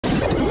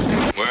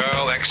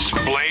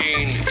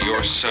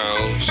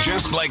ourselves.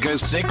 Just like a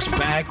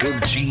six-pack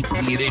of cheap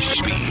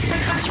Yiddish beer.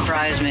 Doesn't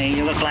surprise me.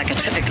 You look like a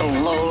typical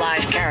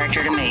low-life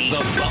character to me. The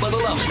Bubba the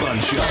Love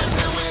Sponge Show.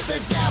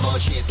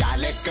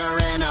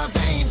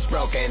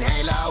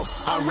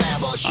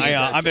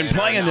 I've been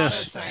playing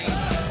this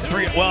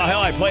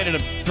I played it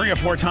 3 or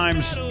 4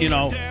 times,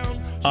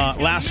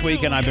 last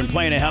week, and I've been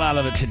playing the hell out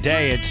of it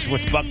today. It's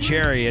with Buck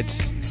Cherry.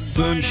 It's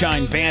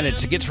Moonshine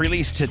Bandits. It gets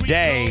released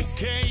today.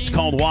 It's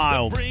called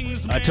Wild.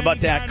 It's about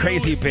that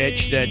crazy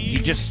bitch that you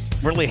just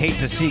really hate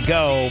to see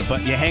go,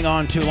 but you hang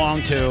on too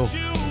long to,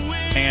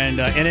 and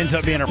it ends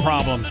up being a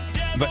problem.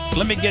 But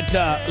let me get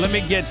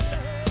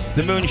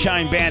the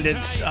Moonshine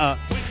Bandits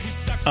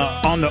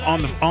on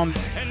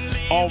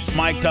all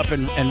mic'd up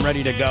and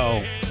ready to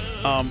go.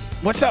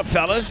 What's up,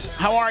 fellas?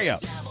 How are you?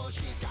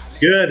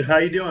 Good. How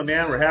you doing,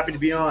 man? We're happy to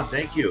be on.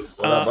 Thank you.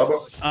 What up,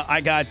 Bubba?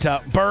 I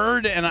got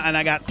Bird and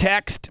I got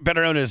Text,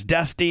 better known as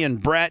Dusty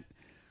and Brett.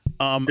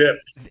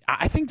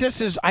 I think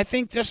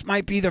this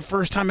might be the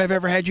first time I've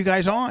ever had you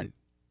guys on.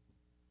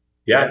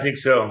 Yeah, I think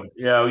so.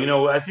 Yeah,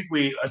 I think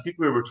we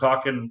were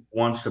talking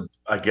once.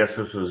 I guess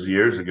this was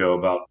years ago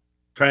about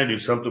trying to do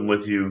something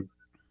with you.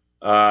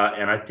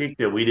 And I think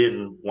that we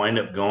didn't wind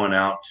up going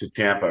out to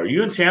Tampa. Are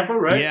you in Tampa,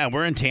 right? Yeah,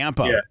 we're in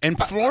Tampa. Yeah. And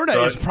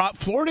Florida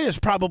is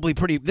probably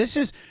pretty. This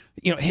is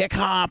hip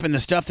hop and the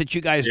stuff that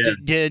you guys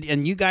did,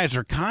 and you guys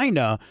are kind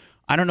of.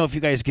 I don't know if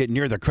you guys get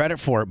near the credit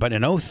for it, but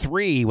in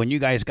 2003 when you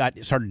guys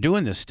started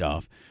doing this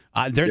stuff,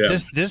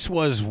 this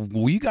was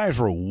you guys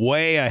were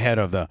way ahead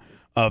of the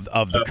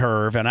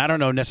curve, and I don't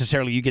know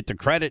necessarily you get the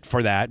credit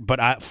for that,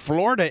 but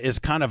Florida is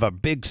kind of a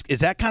big. Is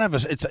that kind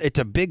of it's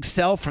a big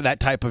sell for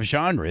that type of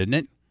genre, isn't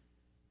it?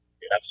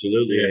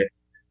 Absolutely.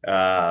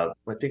 I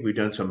think we've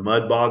done some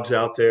mud bogs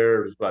out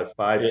there. There's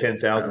about 10,000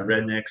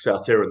 rednecks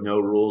out there with no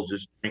rules,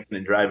 just drinking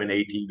and driving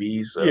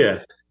ATVs. So,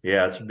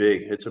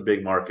 it's a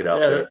big market out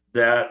there.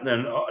 That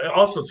and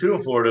also too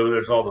in Florida,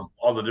 there's all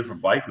the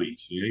different bike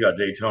weeks. You got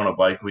Daytona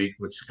Bike Week,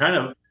 which kind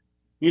of,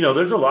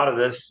 there's a lot of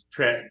this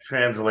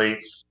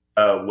translates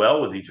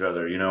well with each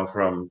other.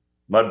 From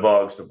mud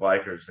bogs to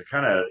bikers, they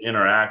kind of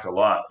interact a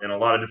lot in a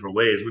lot of different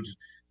ways, which.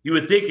 You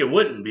would think it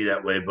wouldn't be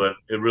that way, but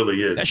it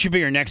really is. That should be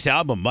your next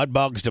album, Mud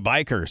Bugs to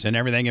Bikers and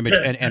everything in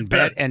between, and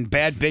bad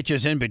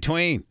bitches in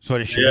between. That's what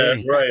it should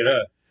be. That's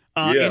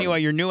right.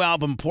 Anyway, your new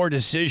album, Poor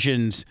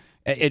Decisions,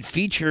 it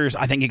features,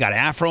 I think you got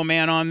Afro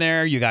Man on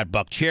there, you got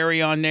Buck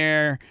Cherry on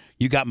there,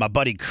 you got my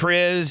buddy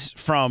Krizz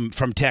from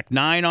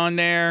N9ne on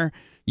there,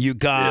 you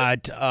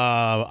got,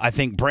 I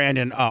think,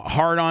 Brandon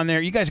Hart on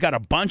there. You guys got a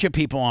bunch of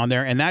people on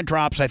there, and that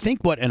drops, I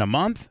think, in a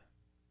month?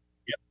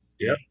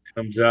 Yep.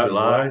 Comes out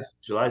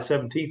July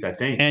 17th, I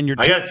think. And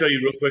I got to tell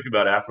you real quick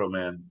about Afro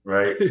Man,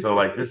 right? So,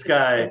 this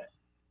guy,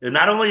 and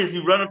not only is he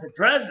running for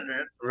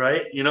president,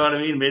 right? You know what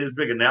I mean? Made his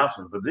big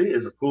announcement, but he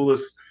is the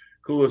coolest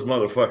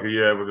motherfucker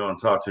you're ever going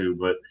to talk to.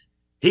 But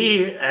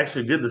he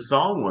actually did the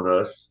song with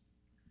us,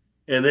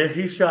 and then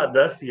he shot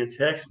Dusty a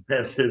text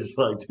message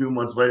 2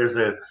 months later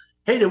saying,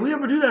 "Hey, did we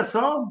ever do that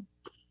song?"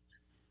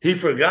 He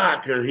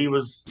forgot because he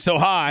was so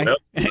high.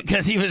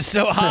 Because he was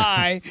so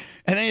high,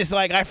 and then he's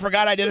like, "I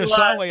forgot I did a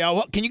song with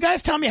y'all." Can you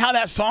guys tell me how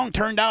that song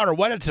turned out, or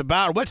what it's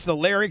about? What's the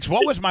lyrics?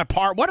 What was my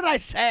part? What did I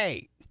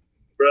say?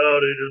 Bro,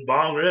 they just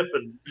bong rip,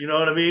 and you know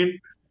what I mean?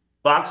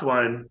 Box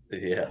wine.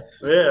 Yeah.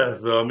 Yeah.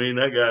 So I mean,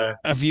 that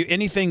guy. If you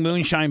anything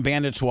Moonshine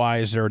Bandits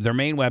wise, their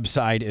main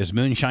website is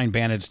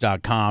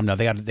moonshinebandits.com. Now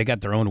they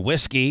got their own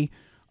whiskey.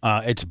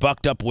 It's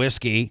bucked up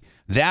whiskey.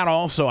 That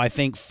also, I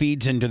think,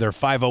 feeds into their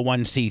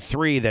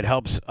 501c3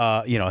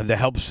 that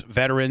helps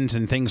veterans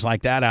and things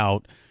like that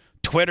out.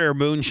 Twitter,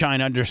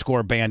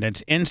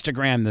 Moonshine_Bandits.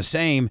 Instagram, the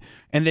same.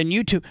 And then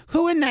YouTube.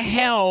 Who in the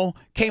hell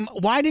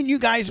why didn't you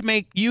guys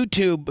make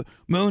YouTube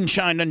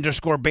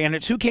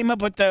Moonshine_Bandits? Who came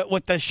up with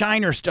the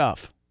Shiner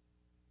stuff?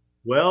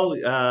 Well,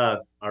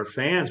 our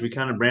fans, we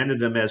kind of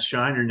branded them as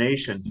Shiner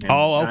Nation. And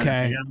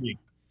okay. Family.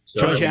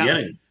 So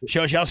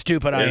shows you how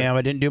stupid I am.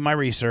 I didn't do my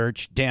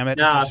research. Damn it.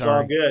 No, it's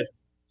all good.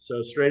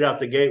 So straight out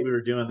the gate, we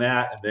were doing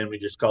that, and then we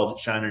just called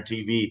it Shiner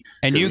TV.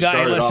 And you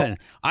guys, listen,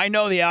 I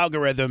know the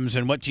algorithms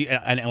and what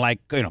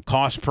and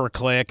cost per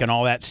click and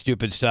all that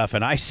stupid stuff,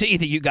 and I see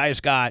that you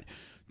guys got.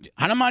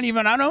 I don't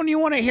even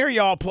want to hear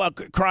y'all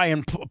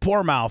crying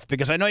poor mouth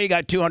because I know you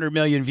got 200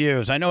 million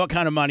views. I know what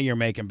kind of money you're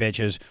making,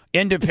 bitches,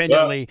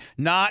 independently,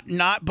 not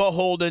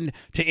beholden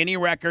to any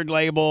record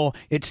label.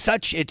 It's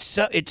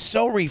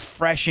so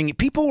refreshing.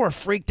 People were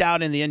freaked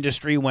out in the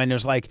industry when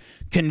there's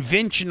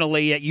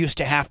conventionally it used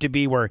to have to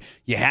be where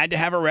you had to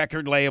have a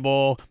record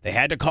label. They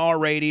had to call a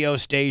radio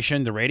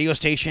station. The radio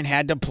station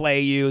had to play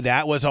you.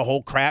 That was a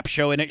whole crap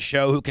show in its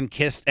show. Who can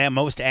kiss the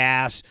most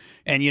ass?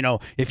 And,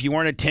 if you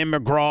weren't a Tim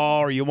McGraw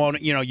or you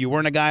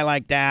weren't a guy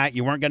like that,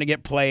 you weren't going to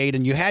get played.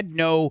 And you had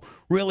no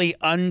really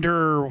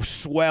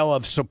underswell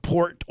of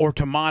support or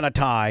to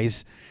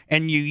monetize.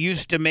 And you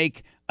used to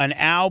make an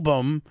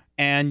album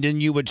and then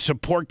you would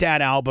support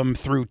that album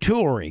through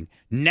touring.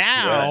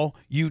 Now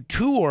you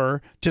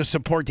tour to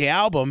support the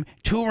album.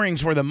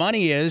 Touring's where the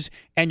money is,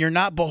 and you're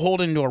not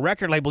beholden to a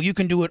record label. You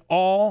can do it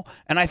all,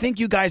 and I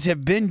think you guys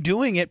have been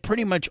doing it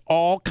pretty much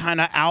all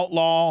kind of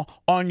outlaw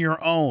on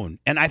your own.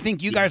 And I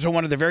think you guys are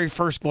one of the very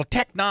first. Well,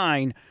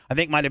 N9ne, I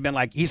think, might have been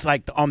like, he's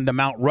like on the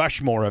Mount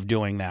Rushmore of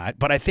doing that.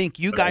 But I think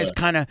you guys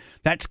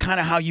that's kind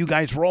of how you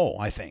guys roll,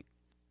 I think.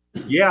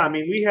 Yeah, I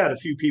mean, we had a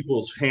few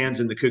people's hands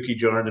in the cookie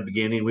jar in the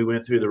beginning. We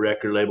went through the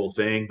record label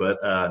thing, but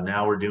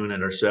now we're doing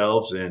it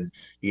ourselves. And,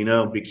 you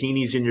know,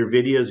 bikinis in your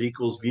videos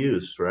equals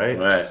views, right?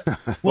 Right.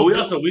 Well, we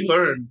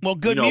learned. Well,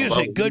 good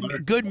music,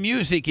 good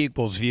music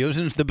equals views,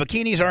 and the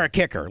bikinis are a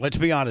kicker. Let's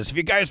be honest. If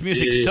you guys'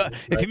 music,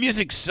 if your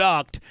music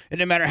sucked, it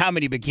didn't matter how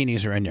many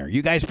bikinis are in there.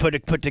 You guys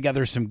put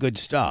together some good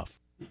stuff.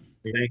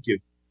 Thank you.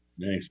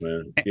 Thanks,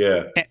 man.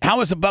 Yeah.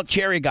 How is the Buck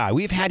Cherry guy?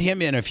 We've had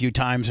him in a few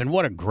times, and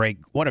what a great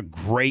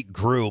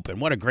group,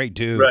 and what a great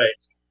dude. Right.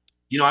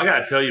 You know, I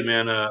gotta tell you,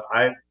 man.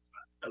 I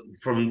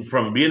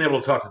from being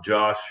able to talk to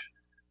Josh,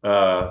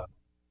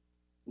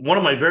 one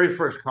of my very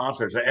first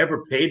concerts I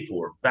ever paid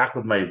for, back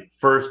with my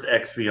first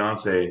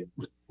ex-fiance,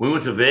 we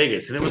went to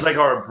Vegas, and it was like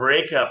our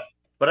breakup.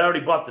 But I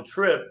already bought the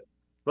trip.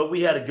 But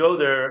we had to go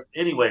there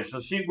anyway, so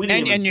we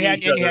didn't. And you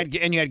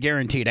had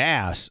guaranteed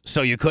ass,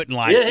 so you couldn't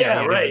like.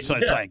 Right. So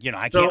it's like, you know,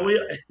 I can't.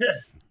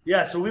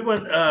 So we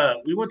went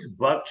to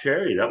Buck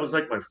Cherry. That was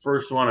like my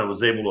first one I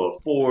was able to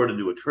afford and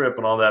do a trip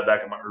and all that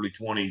back in my early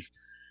 20s.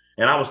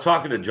 And I was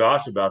talking to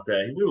Josh about that.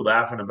 And we were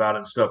laughing about it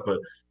and stuff. But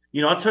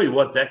you know, I'll tell you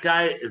what, that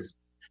guy is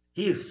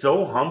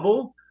so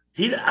humble.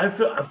 I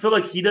feel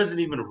like he doesn't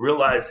even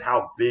realize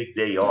how big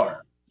they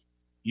are.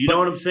 You know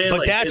what I'm saying?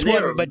 But that's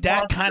what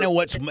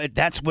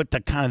the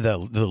kind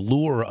of the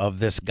lure of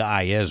this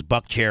guy is.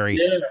 Buck Cherry.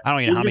 Yeah. I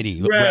don't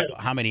even know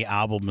how many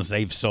albums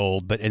they've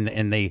sold, but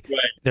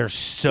they're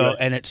so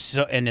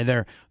and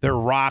their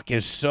rock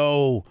is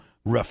so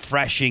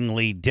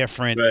refreshingly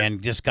different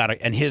and just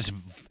and his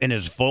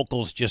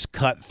vocals just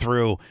cut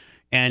through.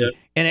 And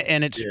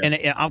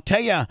I'll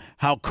tell you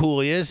how cool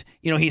he is.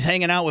 You know, he's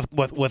hanging out with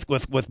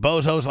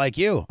bozos like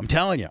you. I'm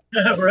telling you.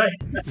 Right.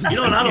 You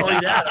know, not only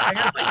that, I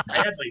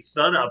had my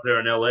son out there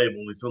in L.A.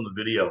 when we filmed the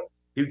video.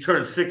 He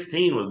turned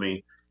 16 with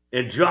me,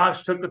 and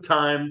Josh took the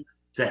time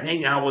to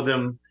hang out with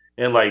him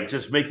and like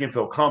just make him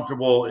feel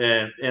comfortable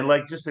and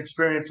like just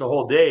experience the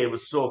whole day. It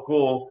was so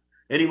cool.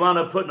 And he wound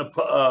up putting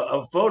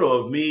a photo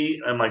of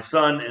me and my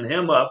son and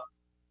him up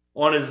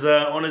on his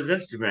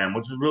Instagram,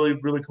 which was really,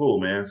 really cool,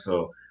 man.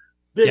 So.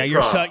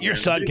 Your son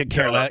could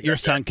care less. Your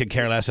son could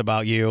care less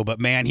about you, but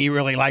man, he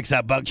really likes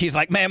that Buck. He's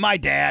like, man, my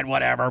dad,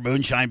 whatever,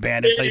 Moonshine,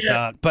 Bandits, they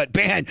suck. But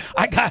man,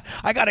 I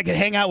gotta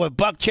hang out with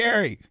Buck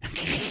Cherry.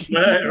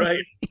 Right.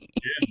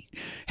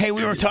 Yeah. Hey,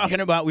 we were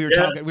talking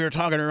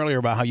earlier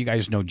about how you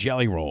guys know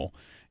Jelly Roll,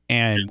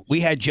 and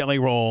we had Jelly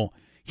Roll.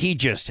 He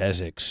just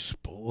has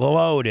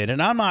exploded,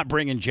 and I'm not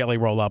bringing Jelly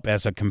Roll up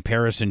as a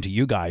comparison to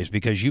you guys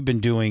because you've been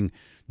doing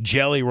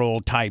Jelly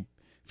Roll type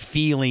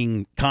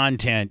feeling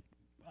content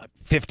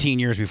 15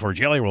 years before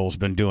Jelly Roll's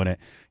been doing it.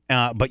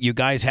 But you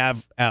guys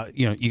have,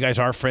 you guys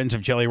are friends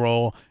of Jelly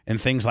Roll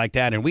and things like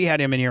that. And we had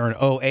him in here in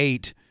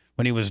 2008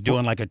 when he was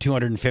doing like a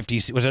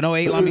 250. Was it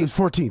 08? It was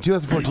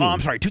 2014. Oh,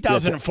 I'm sorry,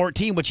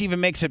 2014, which even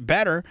makes it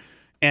better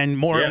and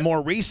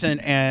more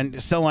recent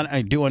and still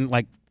doing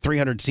like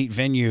 300-seat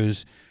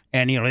venues.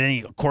 And,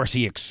 then of course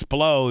he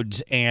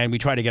explodes and we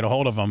try to get a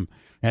hold of him.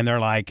 And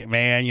they're like,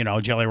 man,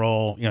 Jelly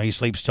Roll, he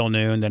sleeps till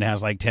noon, then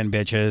has like 10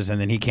 bitches,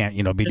 and then he can't,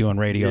 be doing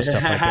radio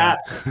stuff like that.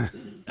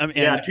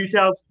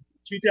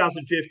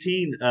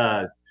 2015,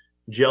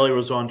 Jelly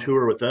was on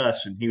tour with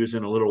us, and he was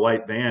in a little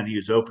white van. He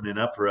was opening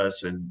up for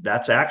us, and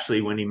that's actually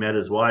when he met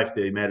his wife.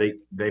 They met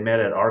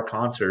at our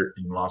concert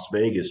in Las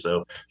Vegas.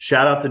 So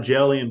shout out to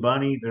Jelly and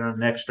Bunny. They're on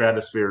the next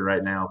stratosphere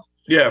right now.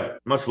 Yeah,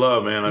 much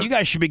love, man. You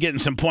guys should be getting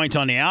some points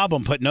on the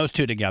album, putting those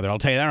two together. I'll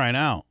tell you that right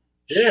now.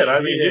 Yeah,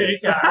 I mean,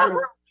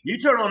 you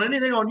turn on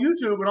anything on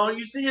YouTube, and all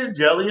you see is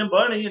Jelly and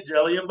Bunny and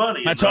Jelly and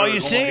Bunny. That's all you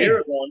see.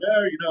 Here, going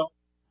there,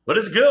 But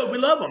it's good. We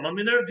love them. I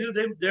mean,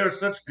 they're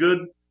such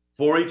good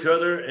for each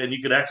other, and you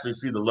can actually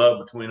see the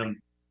love between them.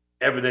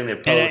 Everything they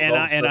post.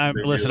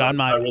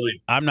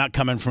 I'm not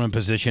coming from a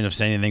position of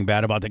saying anything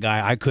bad about the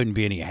guy. I couldn't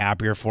be any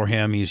happier for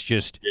him. He's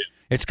just. Yeah.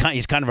 He's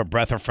kind of a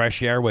breath of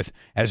fresh air with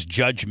as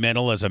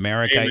judgmental as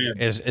America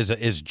as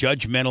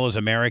judgmental as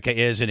America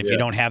is, and if you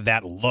don't have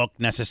that look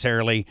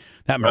necessarily,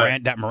 that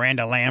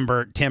Miranda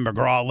Lambert, Tim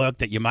McGraw look,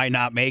 that you might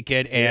not make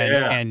it,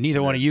 and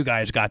neither one of you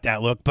guys got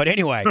that look. But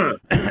anyway,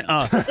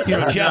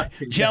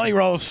 Jelly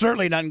Roll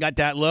certainly doesn't got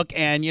that look,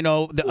 and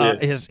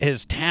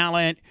his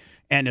talent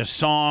and his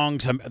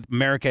songs,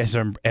 America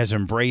has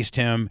embraced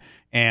him,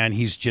 and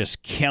he's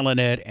just killing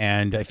it.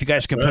 And if you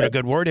guys can put a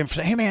good word in,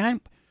 say, hey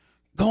man.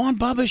 Go on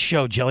Bubba's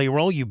show, Jelly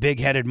Roll, you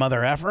big-headed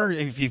mother effer.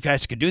 If you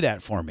guys could do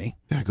that for me.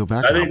 Yeah, go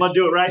back. I'm gonna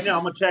do it right now.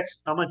 I'm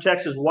gonna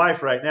text his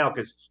wife right now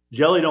because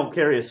Jelly don't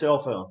carry a cell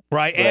phone.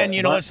 Right, But- and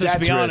let's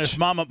be honest.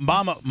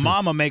 rich.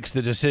 Mama makes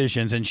the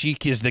decisions, and she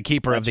is the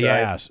keeper of the right.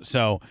 ass.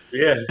 So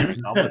Yeah.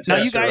 I'm gonna now text you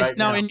her guys, right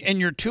now now. in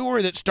your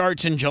tour that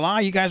starts in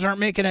July, you guys aren't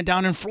making it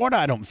down in Florida,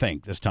 I don't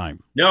think, this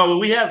time. No,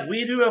 we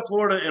do have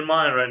Florida in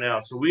mind right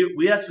now. So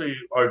we actually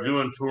are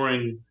doing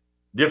touring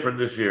different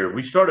this year.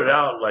 We started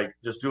out like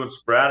just doing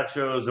sporadic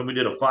shows, then we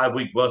did a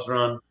 5-week bus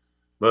run,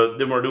 but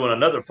then we're doing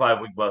another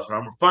 5-week bus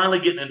run. We're finally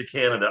getting into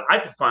Canada. I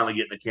can finally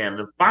get into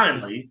Canada,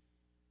 finally.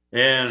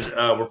 And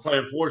we're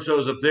playing 4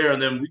 shows up there,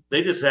 and then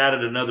they just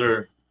added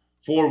another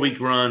 4-week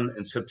run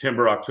in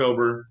September,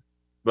 October.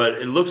 But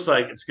it looks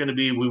like it's going to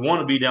be. We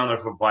want to be down there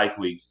for Bike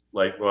Week,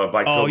 like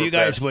Bike. Oh, you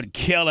guys would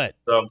kill it.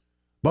 So,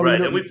 Bubba, right, you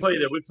know, and we play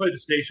there. We play the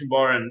Station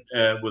Bar and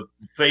with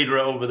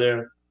Phaedra over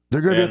there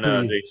they're going to and be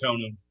at the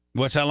Daytona.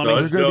 What's that? So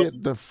they're it's going to dope. be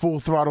at the Full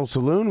Throttle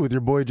Saloon with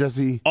your boy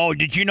Jesse. Oh,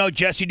 did you know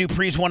Jesse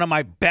Dupree's one of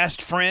my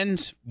best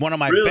friends? One of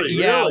my Really?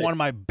 Really? one of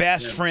my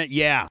best friends.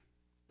 Yeah.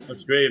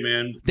 That's great,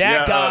 man. That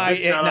Yeah, guy,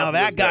 big shout out now to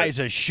that those guys. guy's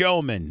a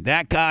showman.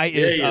 That guy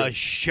is he a is.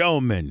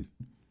 showman.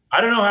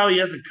 I don't know how he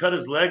hasn't cut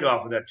his leg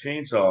off with that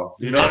chainsaw.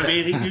 You know what I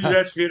mean? He does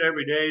that shit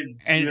every day.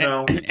 And, you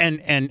know,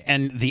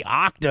 and the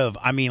octave,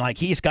 I mean, like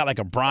he's got like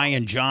a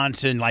Brian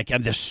Johnson, like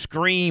and the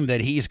scream that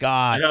he's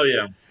got. hell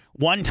yeah.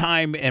 One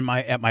time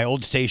at my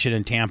old station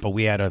in Tampa,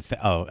 we had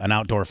an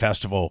outdoor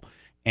festival,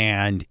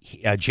 and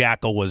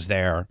Jackal was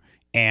there.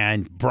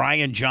 And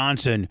Brian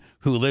Johnson,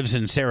 who lives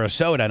in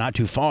Sarasota, not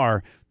too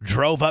far,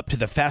 drove up to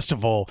the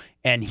festival,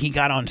 and he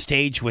got on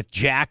stage with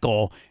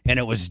Jackal, and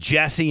it was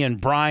Jesse and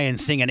Brian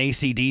singing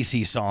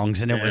AC/DC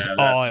songs, and it was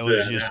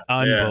just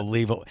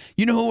unbelievable.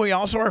 You know who we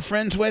also are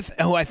friends with?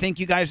 Who I think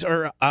you guys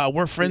are?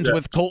 We're friends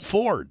with Colt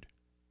Ford.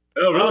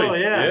 Oh, really? Oh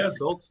yeah.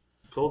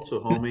 Colt's a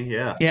homie.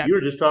 Yeah. Yeah. You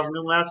were just talking to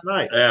him last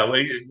night. Yeah,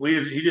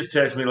 he just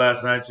texted me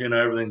last night saying how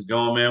everything's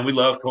going, man. We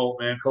love Colt,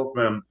 man. Colt,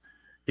 man.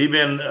 He's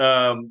been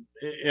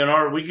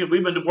we've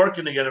been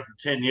working together for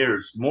 10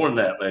 years, more than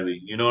that,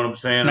 maybe. You know what I'm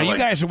saying? Now you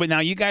guys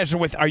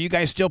are are you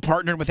guys still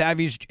partnered with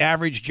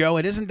Average Joe?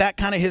 And isn't that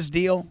kind of his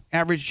deal,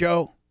 Average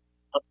Joe?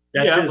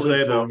 That's I his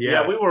believe label. so.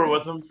 Yeah. We were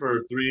with him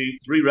for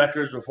three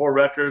records or 4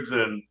 records,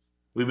 and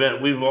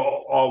we've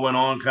all went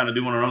on kind of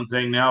doing our own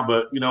thing now.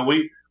 But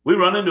we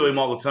run into him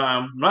all the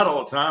time, not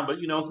all the time, but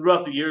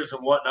throughout the years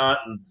and whatnot.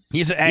 And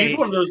he's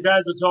one of those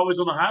guys that's always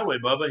on the highway,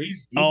 Bubba. He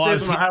stays on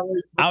the highway.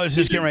 I was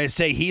just getting ready to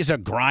say he's a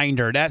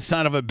grinder. That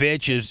son of a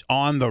bitch is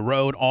on the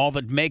road,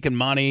 making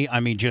money. I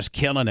mean, just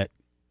killing it.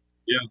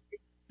 Yeah,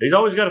 he's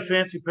always got a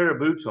fancy pair of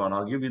boots on.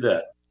 I'll give you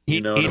that.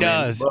 He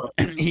does.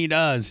 He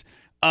does.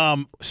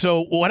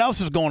 So what else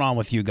is going on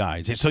with you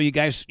guys? So you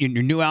guys,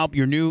 your new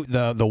album,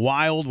 the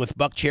Wild with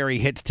Buck Cherry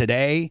hits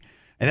today.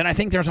 And then I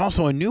think there's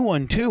also a new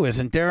one too,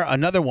 isn't there?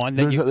 Another one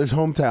that There's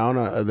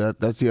Hometown.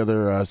 That's the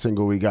other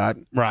single we got.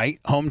 Right,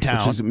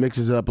 Hometown. Which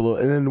mixes it up a little.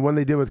 And then the one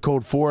they did with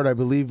Cold Ford, I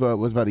believe,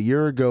 was about a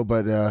year ago.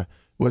 But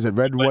was it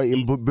Red, White,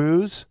 and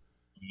Booze?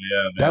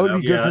 Yeah, man, that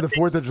would be good for the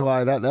 4th of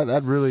July.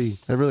 That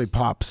really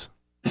pops.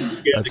 Yeah,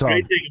 That's the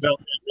great thing about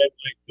that Red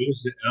White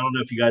Booze, I don't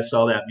know if you guys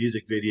saw that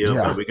music video,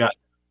 but we got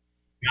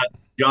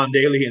John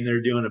Daly in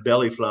there doing a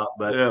belly flop.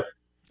 But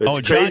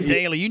it's John crazy.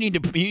 Daly, you need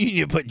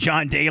to put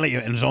John Daly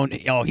in his own.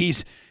 Oh,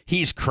 he's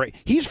crazy.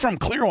 He's from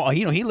Clearwater.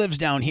 He lives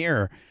down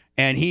here,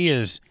 and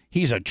he's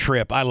a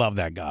trip. I love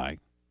that guy.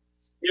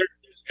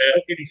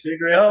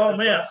 Oh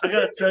man, I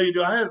gotta tell you,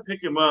 dude, I had to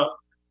pick him up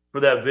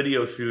for that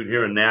video shoot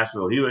here in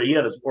Nashville. He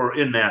had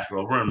in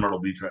Nashville. We're in Myrtle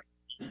Beach right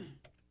now.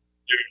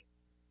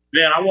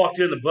 Man, I walked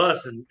in the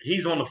bus and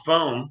he's on the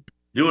phone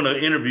doing an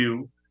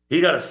interview. He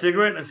got a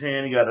cigarette in his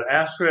hand. He got an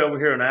ashtray over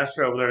here, an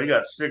ashtray over there. He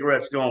got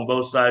cigarettes going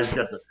both sides. He's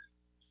got the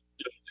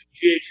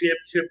PGA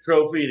Championship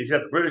trophy, and he's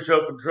got the British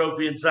Open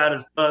trophy inside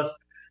his bus.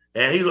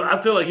 And I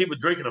feel like he was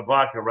drinking a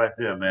vodka right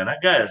there, man.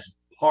 That guy is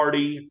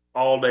party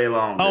all day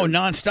long. Oh, dude.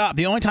 nonstop.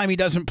 The only time he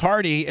doesn't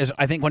party is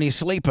I think when he's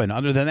sleeping.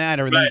 Other than that,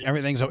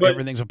 everything's a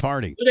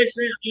party. But they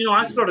say,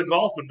 I started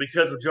golfing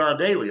because of John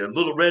Daly, a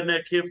little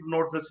redneck kid from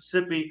North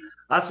Mississippi.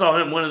 I saw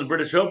him winning the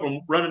British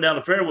Open, running down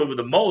the fairway with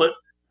a mullet.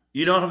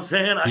 You know what I'm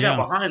saying? I got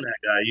behind that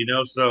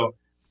guy, So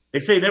they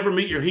say never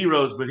meet your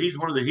heroes, but he's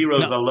one of the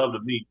heroes I love to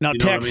meet. Now,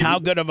 Tex, how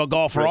good of a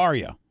golfer are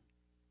you?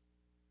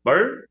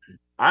 Bird?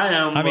 I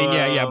am. I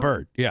mean,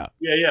 Bird. Yeah.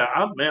 Yeah.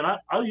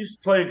 I used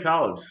to play in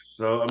college.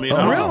 So, I mean, oh,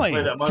 I don't really?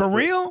 play that much. For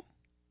real?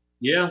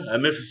 Yeah,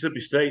 at Mississippi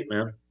State,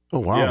 man. Oh,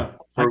 wow. Yeah.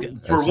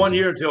 For 1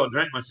 year until I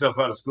drank myself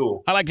out of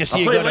school. I like to see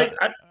you go to.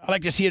 I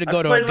like to see you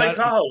go to Lake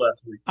Tahoe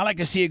last week. I like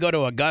to see you go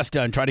to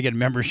Augusta and try to get a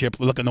membership,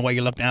 looking the way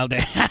you look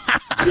nowadays.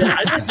 Yeah,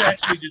 I'd like to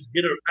actually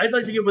I'd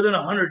like to get within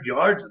 100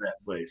 yards of that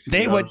place.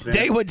 They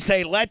would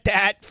say, let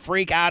that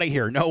freak out of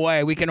here. No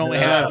way. We can only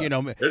have,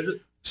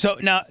 So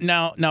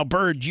now,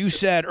 Bird, you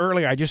said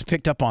earlier, I just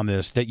picked up on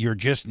this, that you're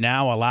just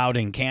now allowed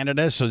in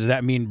Canada. So does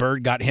that mean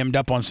Bird got hemmed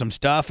up on some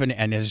stuff and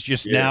has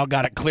just now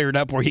got it cleared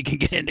up where he can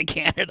get into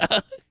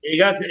Canada?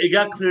 It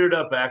got cleared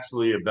up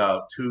actually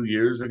about 2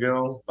 years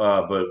ago,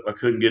 but I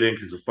couldn't get in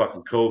because of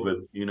fucking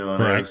COVID, and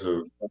there's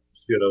a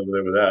shit over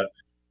there with that.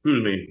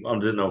 Excuse me, I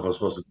didn't know if I was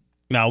supposed to.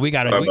 No, we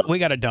got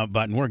a dump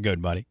button. We're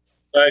good, buddy.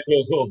 All right,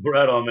 cool.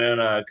 Right on,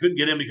 man. Couldn't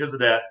get in because of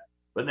that.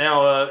 But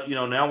now,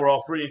 now we're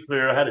all free and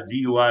clear. I had a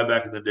DUI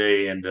back in the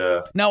day, and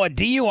now a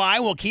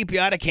DUI will keep you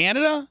out of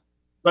Canada.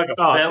 Like a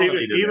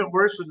felony. Even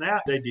worse than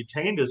that, they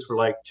detained us for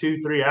like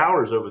 2-3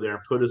 hours over there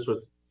and put us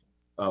with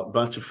a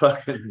bunch of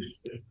fucking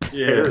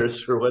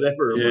terrorists or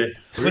whatever. Yeah.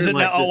 Was it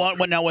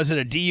now? Was it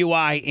a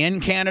DUI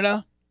in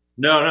Canada?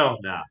 No.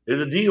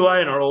 It's a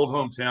DUI in our old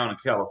hometown in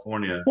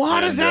California. Well, how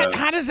does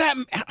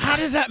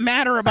that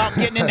matter about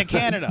getting into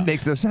Canada?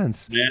 Makes no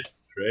sense. Yeah.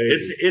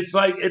 It's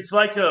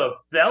like a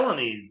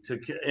felony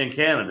in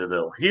Canada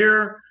though.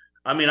 Here,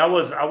 I mean, I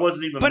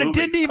wasn't even. But moving. it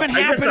didn't even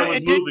happen.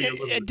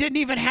 It didn't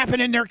even happen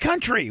in their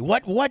country.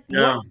 What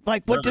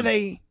do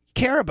they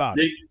care about?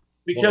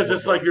 Because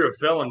it's like you're a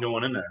felon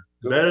going in there.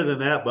 Better than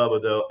that, Bubba,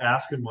 though.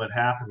 Ask him what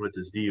happened with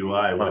his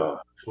DUI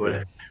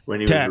when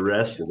he was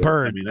arrested.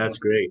 Bird, I mean, that's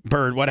great.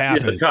 Bird, what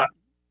happened?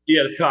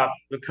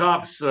 The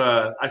cops.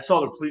 I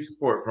saw the police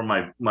report from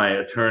my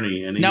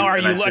attorney. And are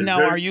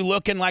you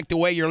looking like the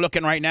way you're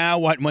looking right now?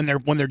 When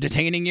they're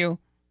detaining you?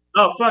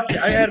 Oh fuck!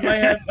 I had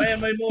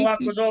my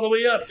mohawk was all the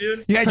way up,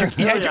 dude. You had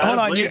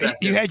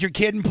your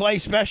kid and play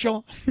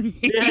special.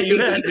 Yeah, you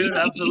had, dude.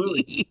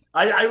 Absolutely.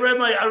 I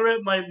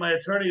read my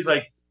attorney's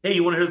like, hey,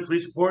 you want to hear the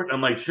police report? And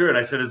I'm like, sure. And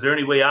I said, is there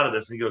any way out of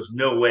this? And he goes,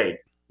 no way.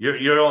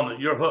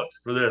 You're hooked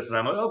for this. And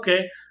I'm like, okay.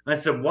 And I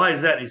said, why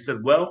is that? And he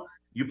said, well,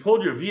 you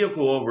pulled your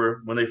vehicle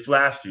over when they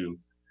flashed you,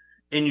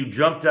 and you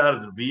jumped out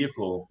of the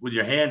vehicle with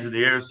your hands in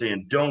the air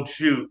saying, don't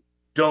shoot,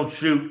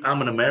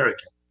 I'm an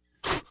American.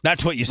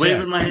 That's what you said.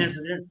 Waving my hands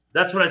in the air.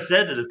 That's what I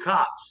said to the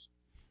cops.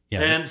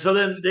 Yeah. And so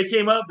then they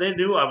came up. They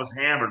knew I was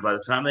hammered by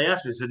the time they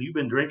asked me. They said, you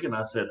been drinking?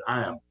 I said,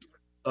 I am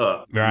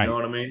up. Right. You know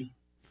what I mean?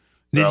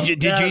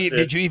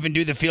 Did you even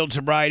do the field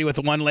sobriety with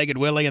the one-legged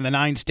Willie and the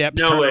 9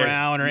 steps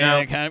around or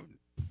anything kind of?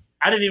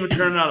 I didn't even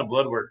turn on the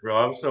blood work, bro.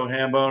 I was so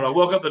ham-boned. I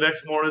woke up the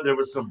next morning. There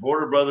was some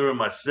border brother and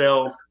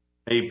myself.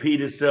 He peed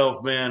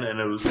himself, man, and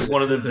it was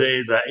one of them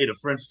days I ate a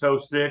French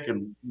toast stick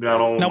and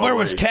got on. Now, where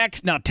was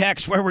Tex? Now,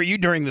 Tex, where were you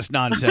during this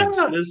nonsense?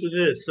 Listen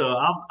to this. So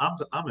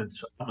I'm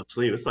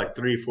asleep. It's like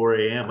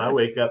 3-4 a.m. I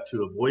wake up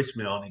to a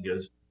voicemail, and he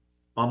goes,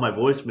 on my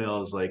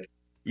voicemail is like,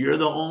 you're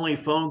the only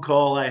phone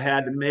call I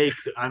had to make.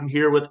 I'm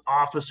here with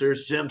Officer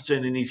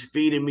Simpson, and he's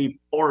feeding me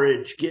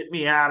porridge. Get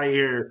me out of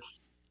here.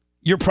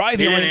 You're probably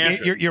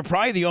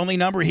the only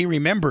number he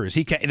remembers.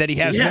 That he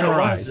has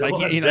memorized. I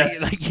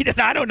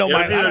don't know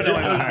my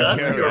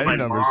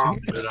numbers.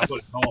 I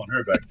was calling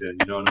her back then.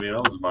 You know what I mean? I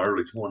was in my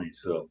early 20s,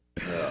 so.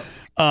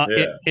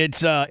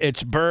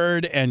 It's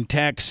Bird and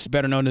Tex,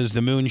 better known as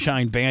the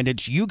Moonshine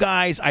Bandits. You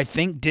guys, I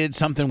think, did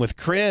something with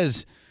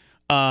Krizz.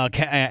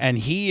 And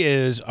he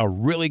is a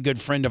really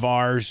good friend of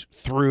ours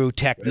through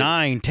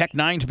N9ne.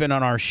 N9ne's been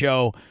on our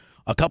show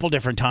a couple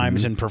different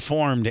times and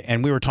performed,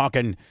 and we were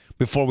talking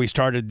before we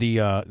started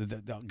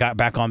got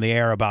back on the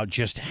air about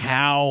just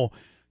how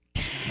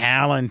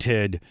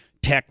talented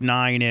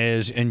N9ne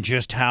is, and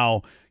just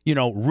how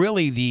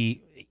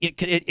really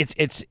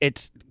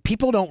it's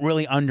people don't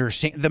really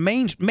understand the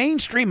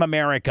mainstream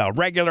America,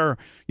 regular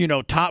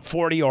top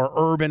 40 or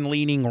urban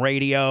leaning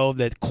radio,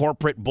 the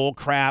corporate bull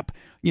crap.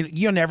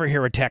 You'll never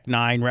hear a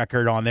N9ne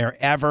record on there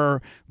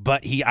ever.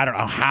 But I don't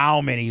know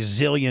how many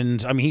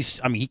zillions.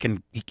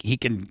 He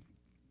can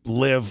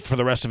live for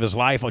the rest of his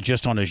life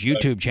just on his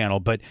YouTube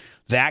channel. But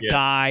that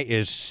guy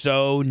is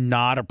so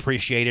not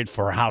appreciated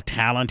for how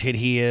talented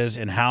he is,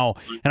 and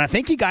I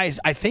think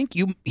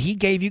he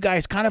gave you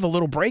guys kind of a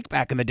little break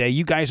back in the day.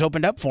 You guys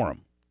opened up for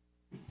him.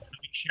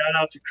 Shout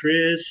out to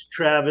Krizz,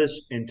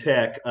 Travis, and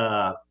Tech.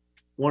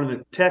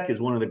 Tech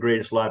is one of the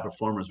greatest live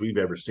performers we've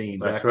ever seen.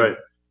 That's right.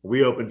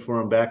 We opened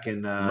for him back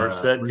in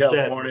Merced,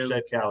 California.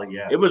 Merced, Cali,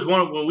 yeah. It was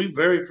when we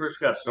very first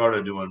got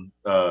started doing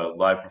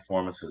live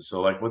performances.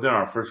 So like within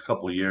our first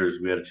couple of years,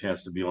 we had a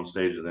chance to be on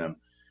stage with them.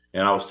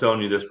 And I was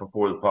telling you this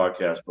before the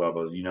podcast,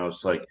 Bubba.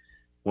 It's like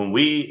when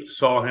we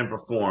saw him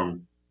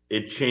perform,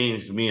 it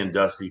changed me and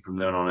Dusty from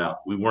then on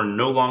out. We were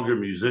no longer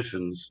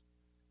musicians.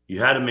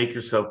 You had to make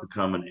yourself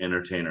become an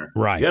entertainer.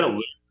 Right. You had to live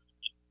in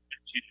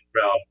the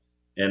crowd.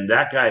 And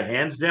that guy,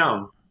 hands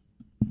down,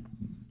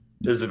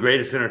 is the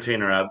greatest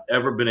entertainer I've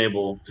ever been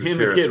able to Him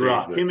and Kid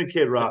Rock.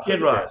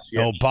 Kid Rock.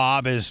 Yeah. Oh,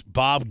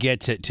 Bob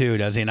gets it too,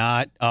 does he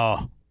not?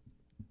 Oh.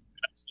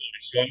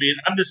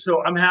 Absolutely.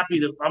 So I'm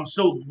happy I'm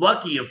so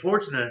lucky and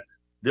fortunate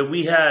that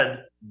we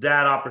had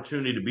that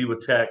opportunity to be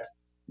with Tech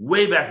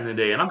way back in the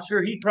day. And I'm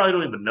sure he probably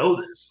don't even know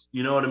this.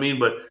 You know what I mean?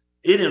 But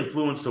it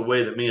influenced the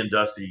way that me and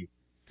Dusty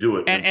do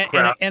it.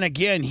 And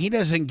again, he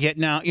doesn't get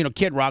now,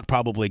 Kid Rock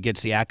probably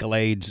gets the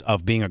accolades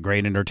of being a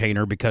great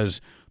entertainer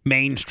because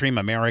mainstream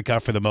America,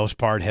 for the most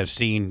part, has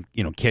seen,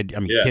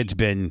 Kid's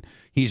been,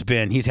 He's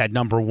had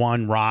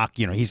 #1 rock.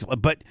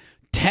 But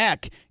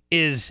Tech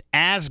is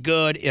as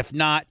good, if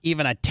not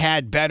even a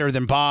tad better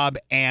than Bob.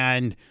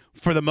 And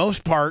for the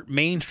most part,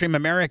 mainstream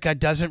America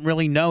doesn't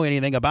really know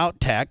anything about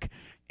Tech.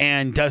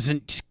 And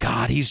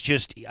he's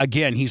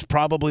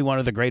probably one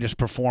of the greatest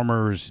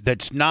performers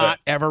that's not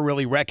ever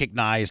really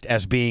recognized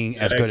as being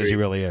as good as he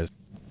really is.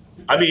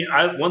 I mean,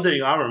 one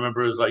thing I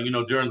remember is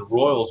during the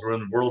Royals or in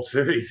the World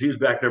Series, he was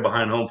back there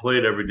behind home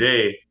plate every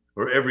day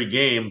or every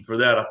game for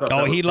that. I thought.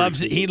 Oh, he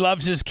loves it. He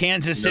loves his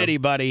Kansas City,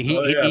 buddy.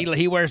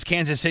 He wears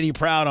Kansas City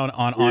proud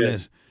on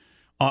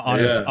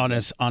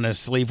his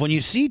sleeve. When you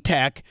see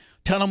Tech,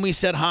 tell him we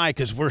said hi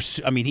because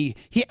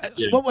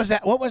what was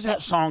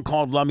that song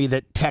called, Lummy,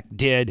 that Tech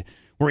did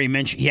where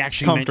he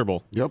actually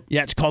Comfortable. Yep.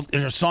 Yeah,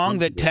 there's a song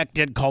that Tech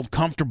did called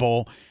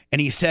Comfortable, and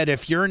he said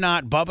if you're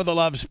not Bubba the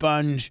Love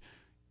Sponge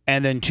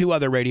and then 2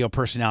 other radio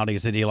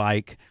personalities that he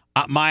like,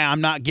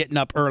 I'm not getting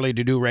up early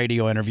to do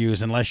radio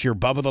interviews unless you're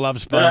Bubba the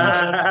Love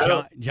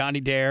Sponge,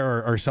 Johnny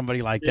Dare, or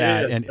somebody like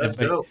that.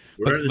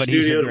 We're in the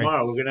studio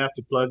tomorrow. We're gonna have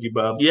to plug you,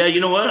 Bub. Yeah, you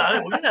know what?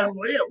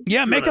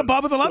 Make a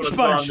Bubba the Love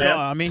Sponge song.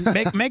 I mean,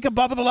 make a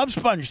Bubba the Love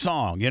Sponge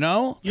song. You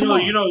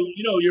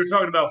were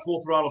talking about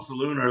Full Throttle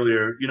Saloon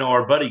earlier.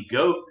 Our buddy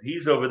Goat,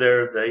 he's over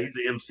there. He's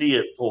the MC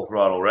at Full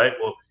Throttle, right?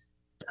 Well,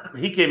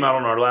 he came out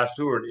on our last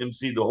tour and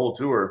MC'd the whole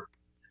tour.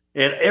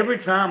 And every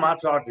time I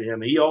talk to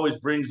him, he always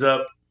brings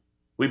up.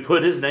 We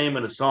put his name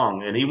in a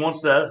song, and he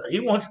wants us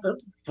to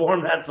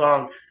perform that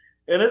song,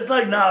 and it's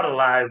like not a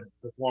live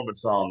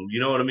performance song, you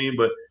know what I mean?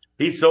 But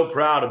he's so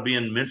proud of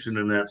being mentioned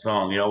in that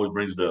song. He always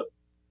brings it up.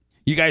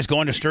 You guys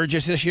going to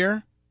Sturgis this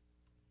year?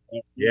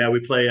 Yeah,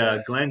 we play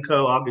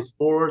Glencoe August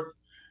 4th,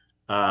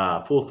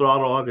 Full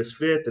Throttle August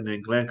 5th, and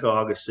then Glencoe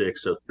August 6th.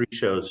 So 3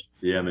 shows.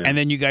 Yeah, man. And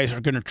then you guys are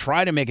going to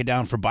try to make it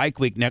down for Bike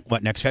Week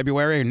next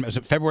February? Is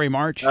it February,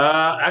 March?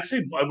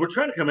 Actually, we're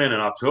trying to come in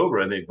October,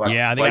 I think. They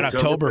got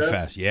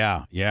Oktoberfest.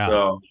 Yeah.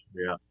 So,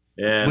 yeah.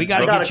 And I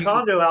got a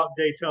condo out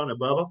in Daytona,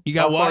 Bubba. You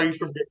got How what? Far are you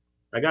from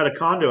I got a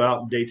condo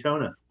out in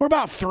Daytona. We're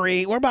about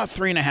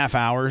 3.5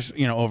 hours,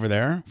 over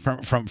there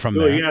from Cool.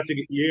 there.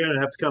 You're gonna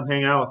have to come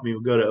hang out with me.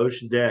 We'll go to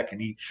Ocean Deck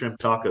and eat shrimp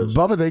tacos.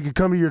 Bubba, they could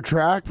come to your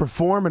track,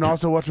 perform, and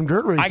also watch some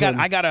dirt racing.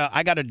 I got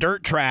a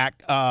dirt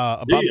track,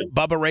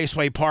 Bubba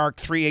Raceway Park,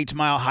 3/8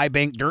 mile high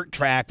bank dirt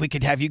track. We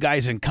could have you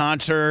guys in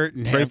concert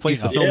and great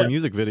place to film a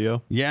music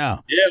video. Yeah.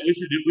 Yeah, we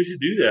should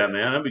do that,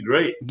 man. That'd be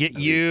great. Get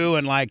you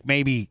and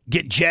maybe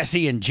get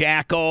Jesse and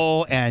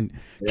Jackal and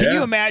can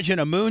you imagine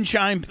a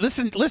Moonshine?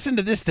 Listen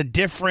to this. The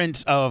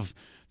difference of.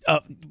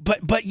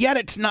 But yet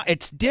it's not.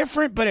 It's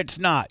different, but it's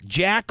not.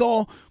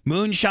 Jackal,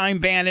 Moonshine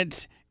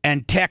Bandits,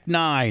 and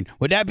N9ne.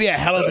 Would that be a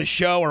hell of a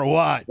show or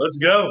what? Let's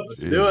go.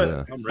 Let's do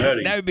it. I'm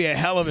ready. That would be a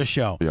hell of a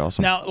show. Be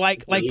awesome. Now,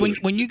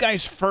 when you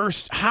guys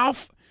first,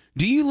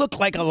 do you look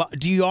like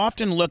do you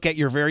often look at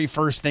your very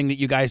first thing that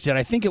you guys did?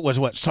 I think it was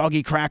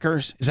Soggy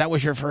Crackers. Is that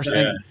was your first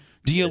thing?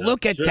 Do you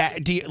look at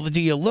that? Do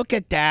you look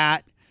at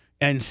that?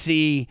 And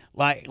see,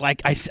 I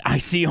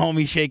see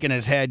homie shaking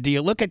his head. Do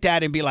you look at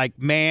that and be like,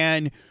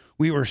 man,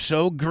 we were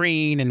so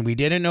green and we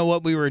didn't know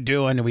what we were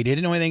doing and we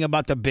didn't know anything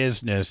about the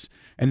business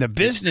and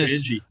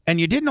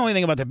and you didn't know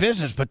anything about the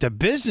business, but the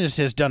business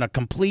has done a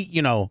complete,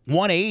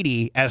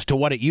 180 as to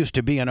what it used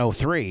to be in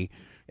 2003.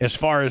 As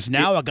far as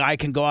now, a guy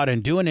can go out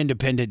and do an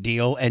independent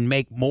deal and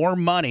make more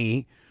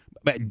money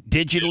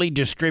digitally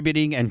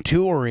distributing and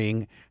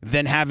touring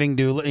than having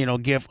to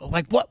give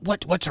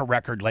what's a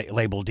record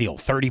label deal,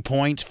 30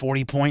 points,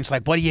 40 points,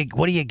 what do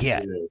you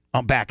get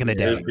back in the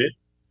day?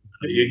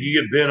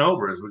 You get bent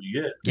over is what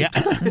you get.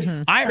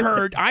 Yeah.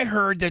 I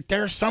heard that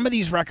there's some of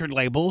these record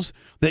labels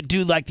that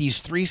do these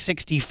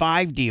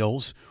 365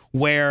 deals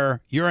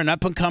where you're an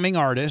up and coming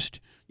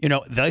artist,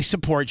 they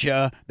support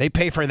you, they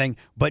pay for everything,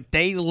 but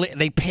they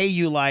pay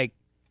you $800,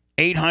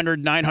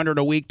 $900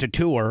 a week to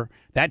tour.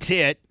 That's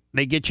it.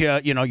 They get you,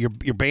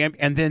 your band,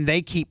 and then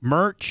they keep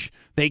merch.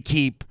 They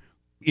keep,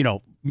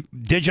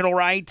 digital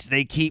rights.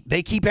 They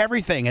keep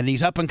everything. And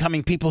these up and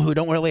coming people who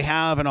don't really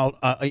have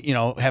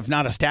have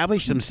not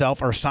established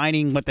themselves are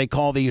signing what they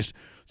call these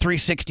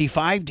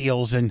 365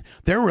 deals, and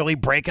they're really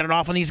breaking it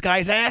off on these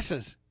guys'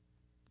 asses.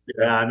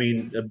 Yeah, I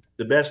mean,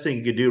 the best thing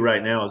you could do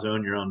right now is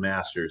own your own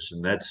masters,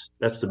 and that's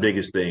the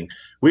biggest thing.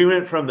 We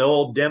went from the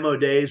old demo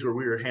days where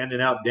we were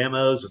handing out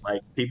demos and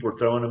people were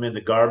throwing them in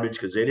the garbage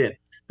because they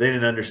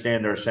didn't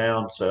understand our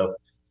sound. So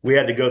we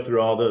had to go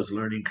through all those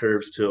learning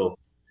curves till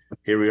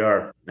here we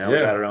are. Now we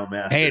got our own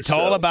master. Hey, it's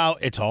all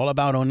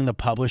about owning the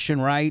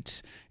publishing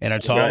rights, and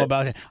it's all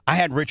about. I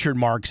had Richard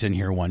Marks in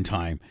here one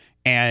time,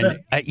 and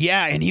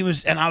and he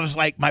was, and I was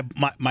like,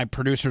 my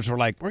producers were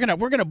like, we're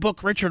gonna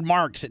book Richard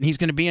Marks, and he's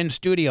gonna be in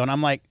studio, and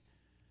I'm like,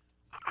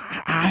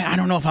 I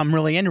don't know if I'm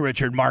really into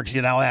Richard Marks,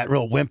 that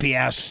real wimpy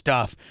ass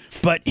stuff.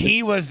 But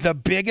he was the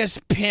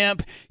biggest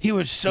pimp. He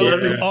was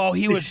so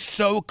he was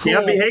so cool. You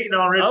can't be hating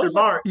on Richard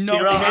Marks. No,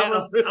 I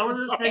was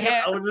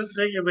just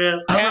thinking,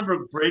 man. I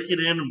remember breaking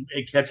in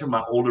and catching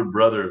my older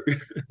brother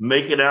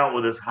making out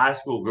with his high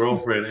school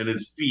girlfriend in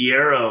his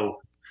Fiero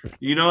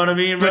You know what I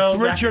mean, bro?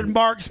 With Richard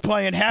Marks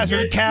playing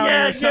Hazard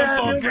County or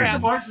some dude.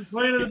 crap. Marks is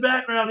playing in the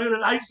background, dude.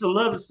 And I used to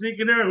love to sneak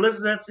in there and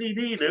listen to that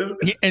CD, dude.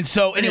 Yeah, and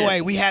so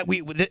anyway, we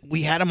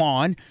had him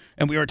on,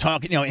 and we were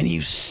talking, and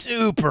he's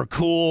super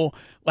cool,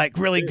 like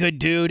really good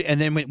dude.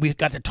 And then we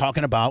got to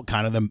talking about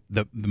kind of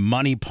the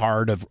money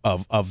part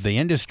of the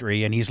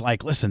industry, and he's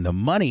like, listen, the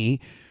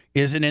money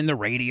isn't in the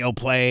radio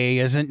play,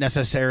 isn't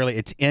necessarily,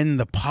 it's in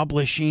the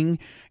publishing.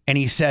 And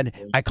he said,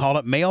 I call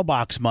it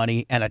mailbox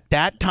money. And at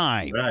that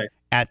time,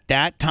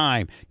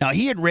 now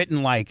he had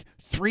written like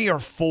 3 or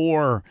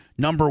 4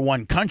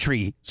 #1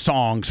 country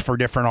songs for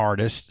different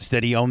artists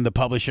that he owned the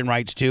publishing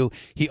rights to.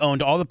 He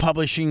owned all the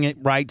publishing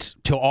rights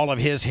to all of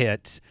his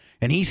hits.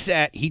 And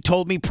he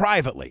told me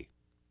privately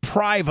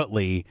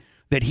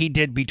that he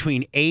did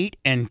between 8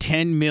 and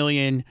 10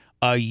 million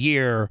a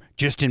year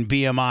just in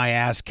BMI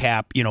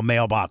ASCAP,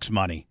 mailbox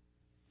money.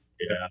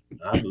 Yeah,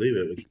 I believe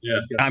it. Yeah,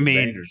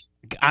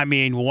 I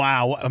mean,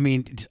 wow. I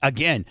mean,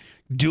 again,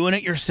 doing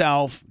it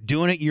yourself,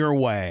 doing it your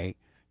way,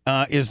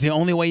 is the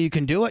only way you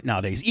can do it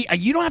nowadays.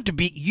 You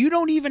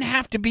don't even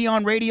have to be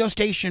on radio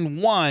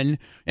station 1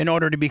 in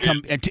order to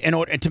become in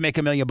order to make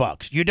 $1 million.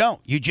 You don't.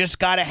 You just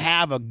got to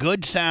have a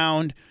good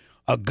sound,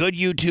 a good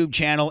YouTube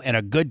channel, and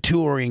a good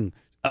touring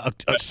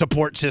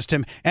support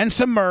system, and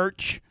some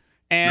merch.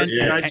 And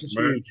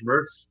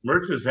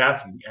merch is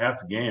half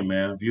the game,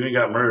 man. If you ain't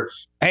make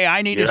merch, hey,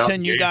 I need to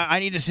send you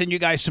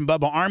guys some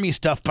Bubba Army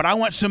stuff, but I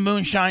want some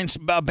Moonshine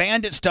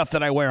Bandit stuff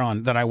that I wear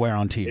on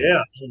TV.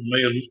 Yeah,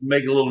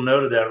 make a little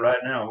note of that right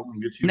now.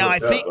 Get you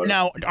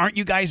now, aren't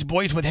you guys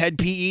boys with Head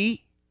PE?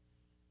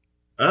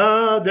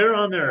 They're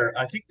on there.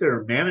 I think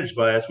they're managed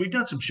by us. We've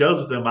done some shows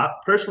with them.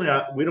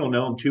 We don't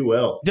know them too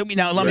well.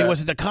 Now, let me.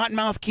 Was it the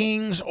Cottonmouth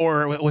Kings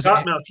or was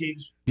Cottonmouth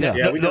Kings? Yeah,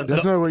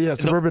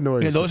 Suburban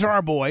Noise. Those are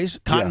our boys.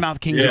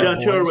 Cottonmouth Kings. We've are done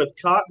boys. tour with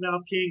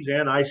Cottonmouth Kings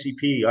and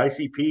ICP.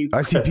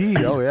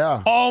 ICP. Oh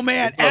yeah. Oh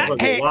man.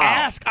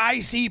 Ask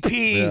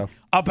ICP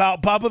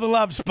about Bubba the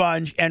Love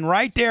Sponge, and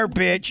right there,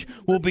 bitch,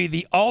 will be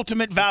the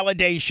ultimate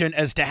validation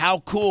as to how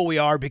cool we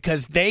are,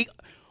 because they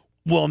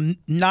will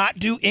not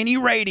do any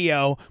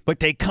radio, but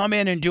they come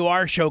in and do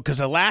our show. Because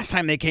the last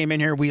time they came in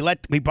here, we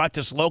brought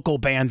this local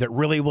band that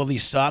really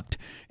sucked,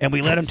 and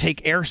we let them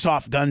take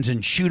airsoft guns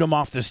and shoot them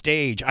off the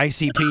stage.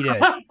 ICP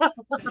did.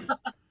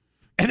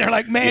 And they're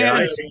like,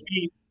 man.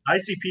 Yeah,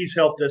 ICP's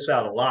helped us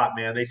out a lot,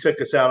 man. They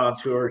took us out on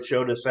tour,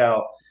 showed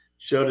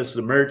us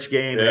the merch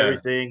game and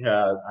everything.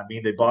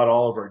 They bought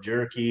all of our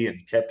jerky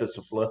and kept us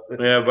afloat.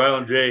 Yeah,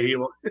 Violent J,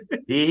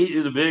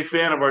 he's a big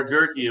fan of our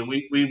jerky, and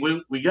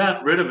we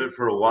got rid of it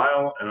for a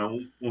while,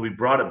 and when we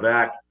brought it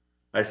back,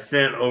 I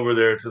sent over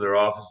there to their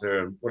office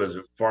there. What is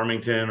it,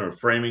 Farmington or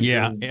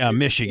Framington? Yeah,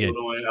 Michigan,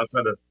 Illinois,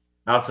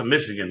 outside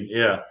Michigan.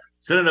 Yeah,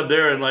 sent it up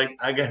there, and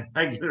I get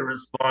a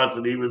response,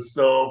 and he was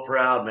so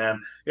proud,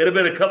 man. It had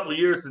been a couple of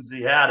years since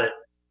he had it.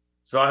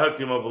 So I hooked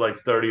him up with like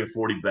 30 or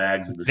 40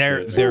 bags of the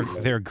shit.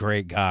 They're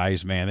great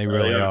guys, man. They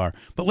really are.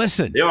 But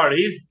listen, they are.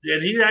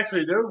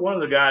 They're one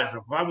of the guys.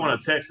 If I want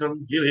to text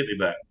them, he'll hit me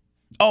back.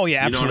 Oh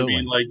yeah, absolutely.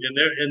 You know what I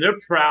mean? And they're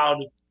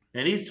proud.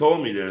 And he's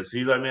told me this.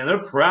 He's like, man,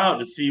 they're proud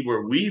to see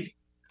where we've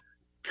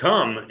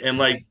come, and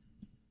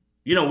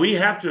we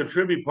have to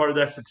attribute part of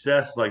that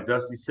success, like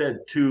Dusty said,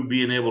 to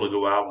being able to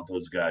go out with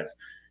those guys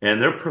and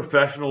their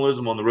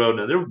professionalism on the road.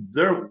 Now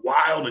they're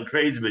wild and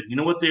crazy, but you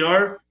know what they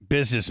are?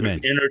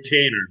 Businessmen,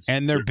 entertainers,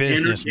 and they're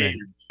businessmen,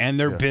 and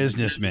they're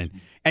businessmen.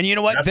 And you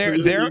know what?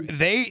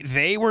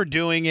 They were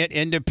doing it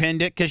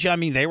independent, because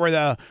they were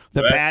the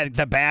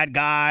bad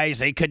guys.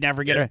 They could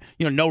never get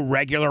no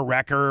regular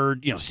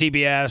record.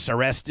 CBS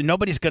arrested.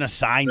 Nobody's going to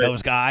sign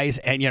those guys,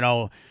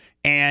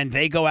 and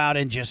they go out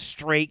and just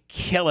straight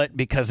kill it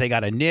because they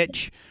got a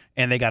niche.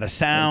 And they got a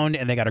sound,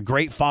 and they got a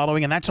great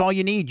following, and that's all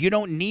you need. You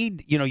don't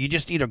need, you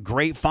just need a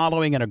great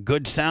following and a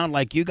good sound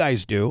like you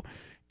guys do.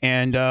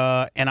 And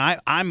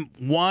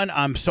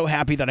I'm so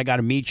happy that I got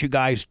to meet you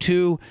guys.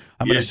 2,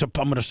 I'm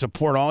gonna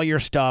support all your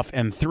stuff.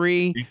 And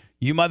 3,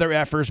 you mother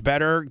effers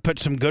better put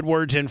some good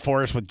words in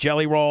for us with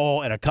Jelly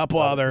Roll and a couple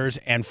others.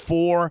 And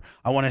 4,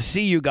 I want to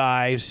see you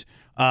guys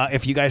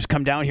if you guys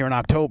come down here in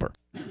October.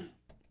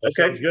 That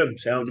sounds good,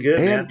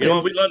 man.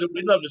 We'd love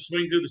to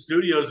swing through the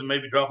studios and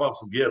maybe drop off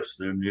some gifts,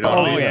 dude. You know what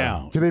I mean?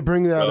 Yeah. Can they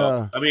bring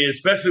that?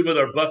 Especially with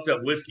our bucked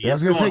up whiskey. I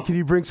was gonna say, can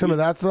you bring some of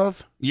that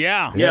stuff?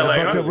 Yeah.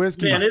 Bucked up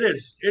whiskey. Man,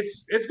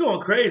 it's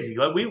going crazy.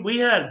 Like we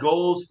had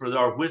goals for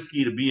our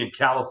whiskey to be in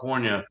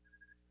California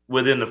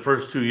within the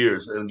first 2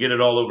 years and get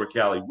it all over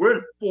Cali. We're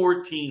in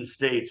 14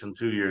 states in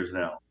 2 years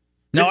now.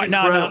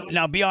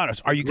 Now, be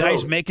honest. Are you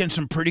guys making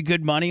some pretty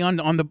good money on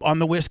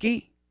the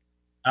whiskey?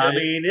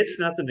 It's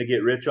nothing to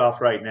get rich off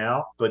right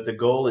now, but the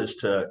goal is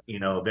to,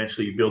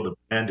 eventually you build the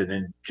brand, and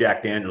then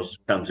Jack Daniels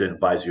comes in and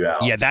buys you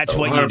out. Yeah, that's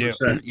what you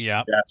do.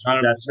 Yeah, that's how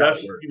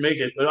you make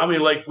it.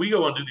 We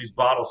go and do these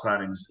bottle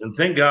signings, and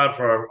thank God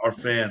for our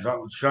fans.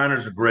 Our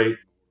Shiners are great.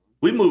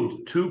 We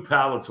moved 2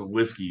 pallets of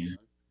whiskeys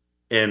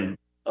and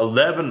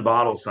 11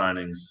 bottle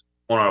signings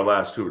on our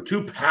last tour.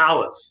 2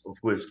 pallets of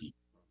whiskey,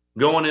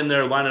 going in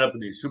there, lining up in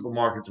these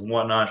supermarkets and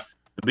whatnot.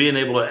 being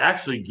able to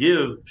actually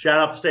give. Shout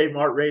out to Save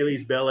Mart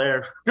Rayleigh's Bel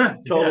Air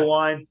Total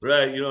Wine.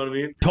 Right, you know what I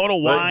mean?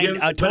 Total Wine.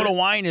 Total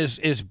Wine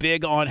is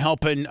big on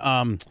helping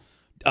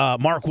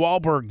Mark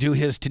Wahlberg do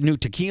his new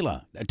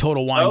tequila.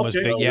 Total Wine was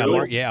big.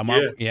 Yeah,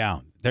 Mark.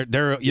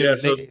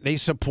 They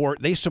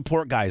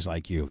support guys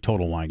like you.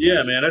 Total Wine. Guys.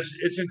 Yeah, man,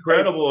 it's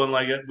incredible, and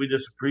like we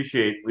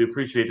appreciate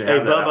to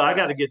have. Hey, Bubba, I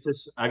got to get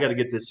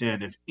this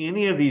in. If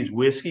any of these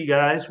whiskey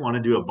guys want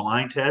to do a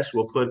blind test,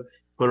 we'll put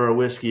our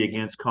whiskey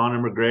against Conor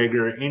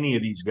McGregor. Any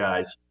of these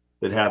guys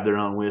that have their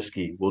own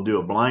whiskey, we'll do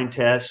a blind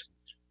test.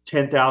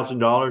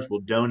 $10,000. We'll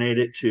donate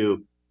it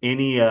to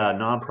any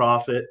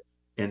nonprofit.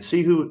 And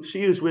see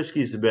whose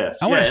whiskey is the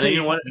best. I want to see. You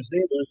know what?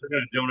 They're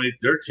going to donate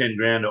their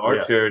 $10,000 to our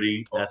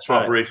charity, that's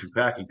Operation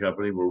Packing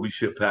Company, where we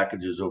ship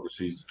packages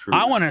overseas to troops.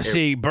 I want to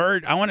see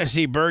Bird. I want to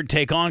see Bird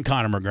take on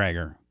Conor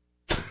McGregor.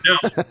 No,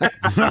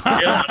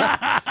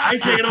 I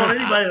ain't taking on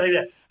anybody like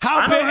that.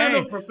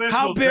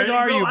 How big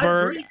are you,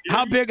 Bird?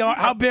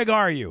 How big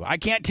are you? I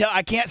can't tell.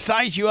 I can't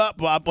size you up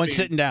when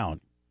sitting down.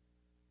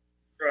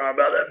 About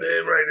that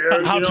big right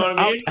there.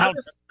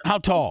 How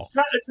tall? It's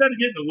not to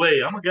get in the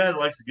way. I'm a guy that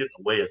likes to get in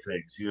the way of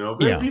things. You know,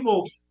 if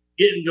people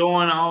getting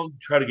going, I'll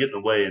try to get in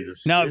the way and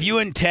just. Now, have you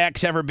and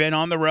Tex ever been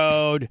on the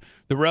road?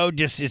 The road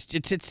just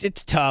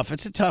it's tough.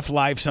 It's a tough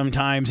life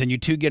sometimes, and you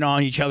two get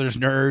on each other's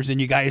nerves,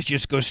 and you guys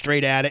just go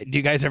straight at it. Do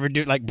you guys ever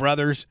do it like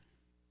brothers?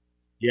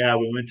 Yeah,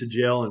 we went to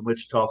jail in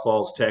Wichita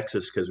Falls,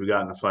 Texas, because we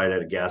got in a fight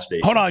at a gas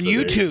station. Hold on,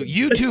 you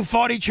two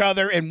fought each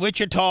other in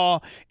Wichita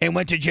and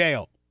went to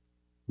jail.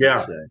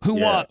 Yeah. Who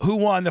won? Who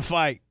won the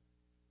fight?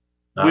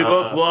 We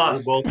both lost.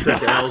 We both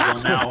took L's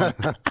on that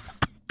one.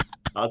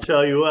 I'll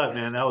tell you what,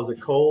 man, that was a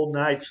cold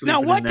night sleeping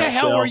Now, what in the that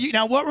hell cell. were you?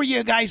 Now, what were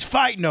you guys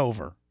fighting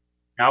over?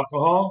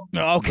 Alcohol.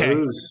 Okay.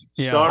 Booze.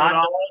 Yeah. Started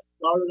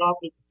off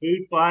with a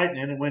food fight, and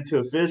then it went to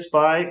a fist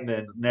fight, and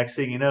then next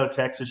thing you know,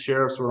 Texas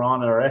sheriffs were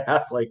on our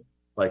ass like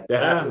that.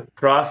 Yeah.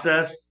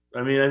 Processed.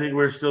 I mean, I think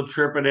we're still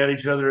chirping at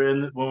each other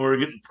when we're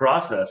getting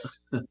processed.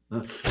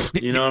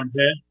 You know what I'm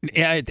saying?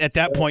 Yeah. At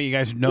that point, you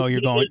guys know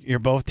you're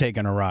both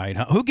taking a ride.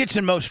 Huh? Who gets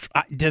in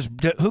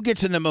who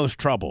gets in the most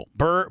trouble?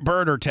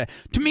 Bird or Tex?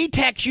 To me,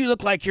 Tex, you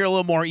look like you're a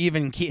little more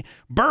even.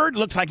 Bird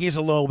looks like he's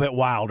a little bit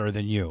wilder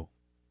than you.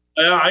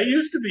 I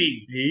used to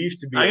be. He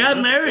used to be. I got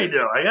married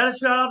though. I got to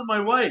shout out to my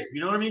wife. You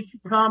know what I mean? She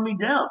calmed me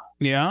down.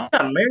 Yeah. I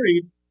got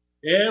married.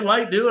 Yeah, I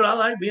like doing it. I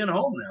like being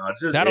home now.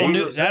 It's just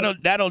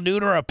that'll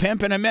neuter a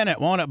pimp in a minute,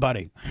 won't it,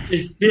 buddy?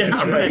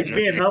 Yeah, right. He's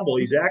being humble.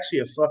 He's actually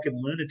a fucking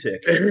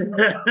lunatic.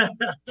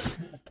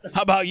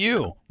 How about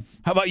you?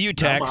 How about you,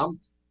 Tex?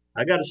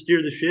 I got to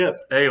steer the ship.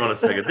 Hang on a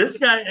second. This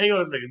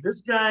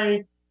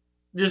guy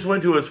just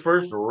went to his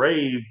first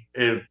rave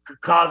in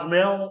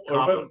Cozumel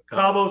or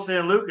Cabo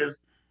San Lucas.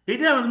 He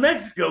down in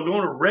Mexico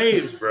going to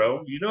raves,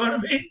 bro. You know what I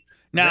mean?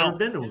 Now,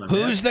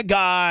 who's the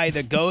guy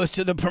that goes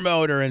to the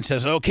promoter and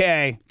says,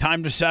 "Okay,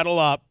 time to settle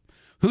up"?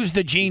 Who's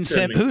the Gene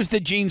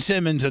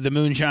Simmons of the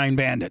Moonshine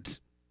Bandits?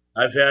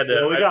 I've had to.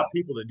 Well, we got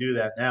people that do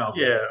that now.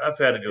 Yeah, I've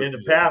had to go. In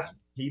the past,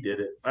 he did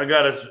it. I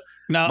got us.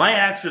 Now, my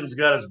actions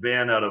got us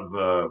banned out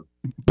of.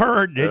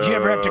 Bird, did you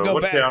ever have to go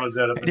what back? Town is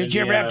that up in Did you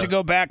ever have to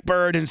go back,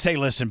 Bird, and say,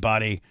 "Listen,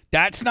 buddy,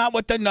 that's not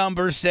what the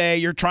numbers say.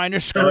 You're trying to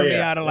screw me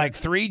out of like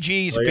 3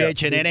 G's,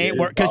 bitch, and it ain't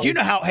work." Because you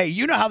know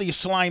how these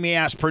slimy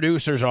ass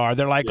producers are.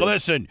 They're like,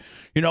 "Listen,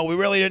 we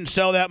really didn't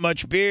sell that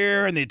much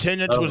beer, and the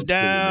attendance was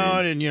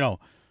down, and Yeah,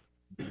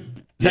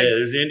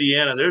 there's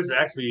Indiana. There's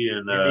actually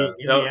in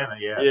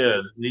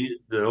Indiana,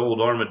 the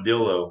old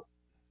Armadillo.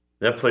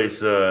 That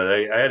place,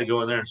 I had to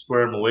go in there and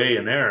square them away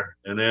in there.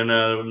 And then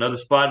another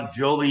spot in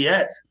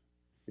Joliet.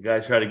 The guy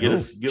tried to get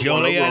us.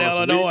 Joliet,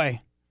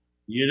 Illinois.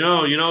 You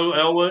know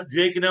Elwood,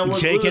 Jake and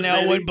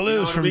Elwood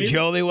Blues from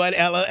Joliet,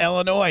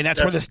 Illinois.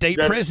 That's where the state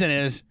prison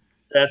is.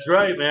 That's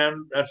right,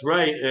 man. That's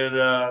right.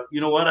 And you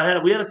know what?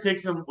 We had to take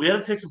some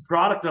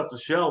product off the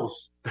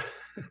shelves.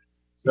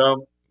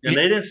 So they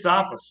didn't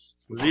stop us.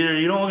 It was either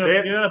you're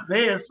gonna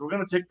pay us, we're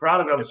gonna take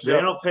product off the shelf.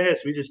 They don't pay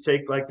us. We just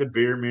take like the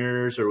beer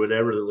mirrors or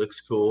whatever that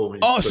looks cool.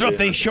 So if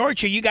they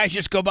short you guys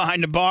just go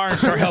behind the bar and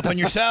start helping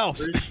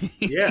yourselves.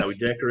 Yeah, we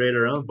decorate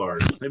our own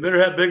bars. They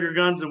better have bigger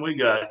guns than we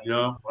got.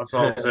 That's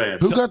all I'm saying.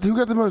 Who got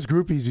the most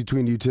groupies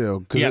between you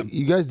two? Because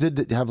you guys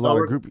did have a lot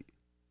of groupies.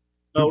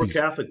 Oh, we're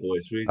Catholic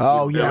boys. Right.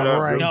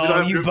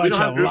 No, you bunch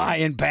of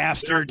lying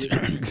bastards.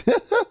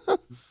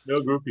 No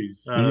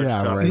groupies.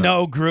 Right.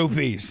 No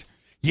groupies.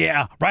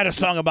 Yeah, write a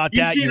song about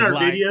that. You've seen our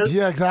videos.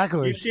 Yeah,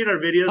 exactly. You've seen our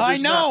videos. I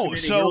know.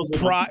 So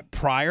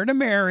prior to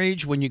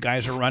marriage, when you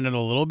guys are running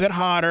a little bit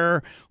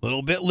hotter, a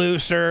little bit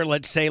looser,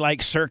 let's say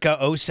like circa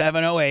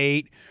 07,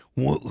 08,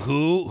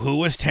 who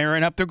was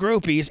tearing up the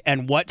groupies,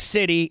 and what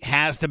city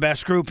has the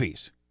best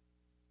groupies?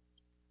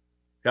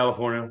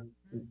 California.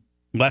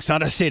 That's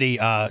not a city,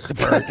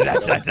 Bird.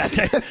 That's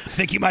I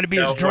think you might be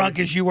as drunk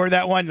as you were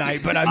that one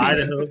night, but I mean,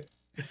 Idaho.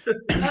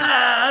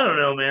 I don't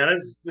know, man.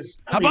 It's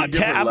just how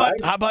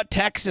about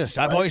Texas?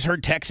 I've always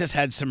heard Texas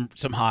had some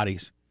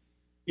hotties.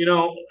 You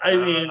know, I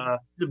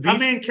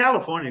mean,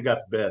 California got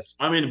the best.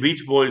 I mean, the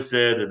Beach Boys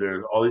said that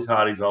there's all these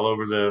hotties all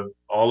over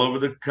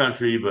the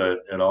country, but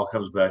it all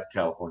comes back to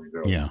California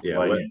girls. Yeah.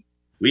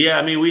 We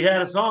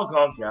had a song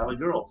called Cali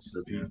Girls.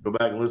 If you go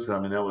back and listen, I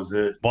mean, that was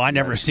it. Well, I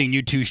never seen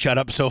you two shut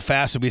up so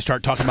fast that we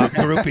start talking about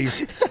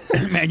groupies.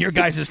 Man, your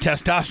guys'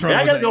 testosterone. Yeah,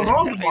 I got to go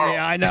home tomorrow.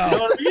 Yeah, I know. You know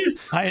what I mean?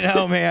 I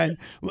know, man.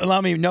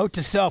 Let me note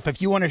to self, if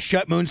you want to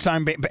shut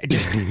Moonshine,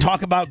 just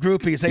talk about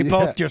groupies. They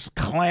both just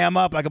clam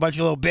up like a bunch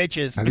of little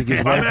bitches. I think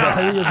his wife.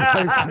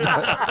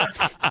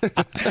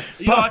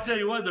 I'll tell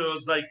you what, though.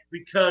 It's like,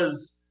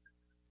 because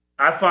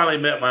I finally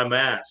met my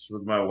match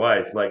with my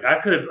wife. Like, I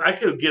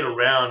could get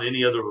around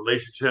any other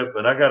relationship,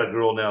 but I got a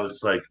girl now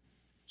that's like,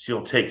 she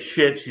don't take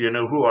shit. She didn't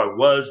know who I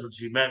was when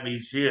she met me.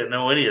 She didn't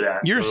know any of that.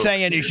 You're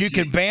saying is you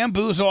could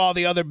bamboozle all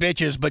the other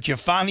bitches, but you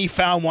finally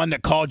found one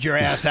that called your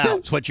ass out.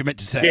 That's what you meant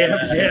to say. Damn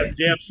straight,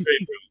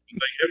 bro.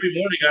 Like, every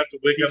morning I have to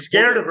wake up. He's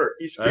scared of her.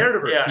 He's scared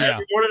of her. Yeah,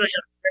 every morning I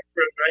got to check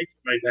for a knife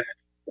in my back.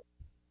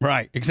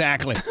 Right,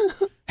 exactly.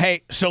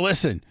 Hey, so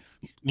listen.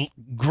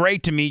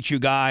 Great to meet you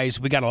guys.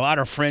 We got a lot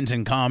of friends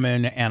in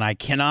common, and I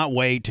cannot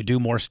wait to do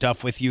more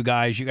stuff with you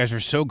guys. You guys are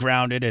so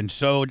grounded and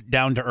so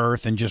down to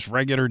earth and just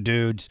regular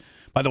dudes.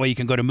 By the way, you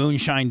can go to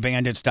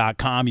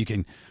moonshinebandits.com. You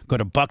can go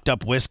to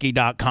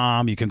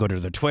buckedupwhiskey.com. You can go to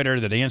the Twitter,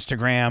 the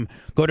Instagram,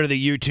 go to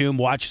the YouTube,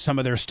 watch some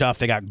of their stuff.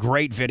 They got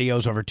great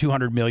videos, over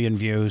 200 million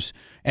views.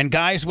 And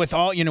guys, with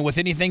all, with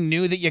anything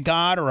new that you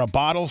got or a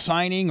bottle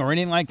signing or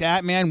anything like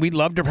that, man, we'd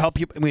love to help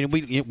you. I mean,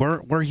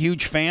 we're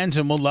huge fans,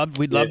 and we'd love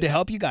to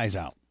help you guys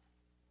out.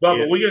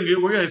 Bubba,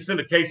 we're gonna send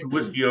a case of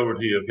whiskey over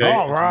to you, okay?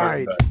 All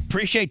right.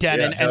 Appreciate that.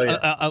 Yeah, and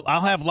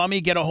I'll have Lummy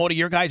get a hold of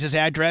your guys'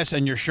 address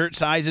and your shirt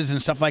sizes and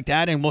stuff like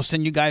that, and we'll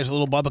send you guys a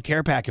little Bubba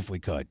care pack if we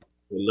could.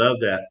 We love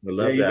that. We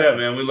love that. You bet,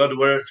 man. We love to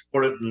wear it,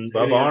 support it. And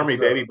Bubba Army,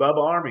 baby.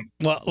 Bubba Army.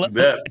 Well,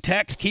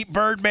 Tex, keep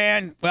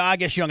Birdman. Well, I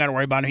guess you don't got to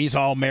worry about him. He's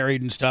all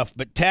married and stuff.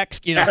 But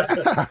Tex,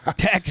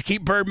 Tex,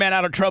 keep Birdman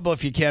out of trouble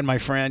if you can, my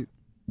friend.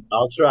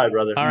 I'll try,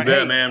 brother. All right, you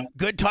bet, man.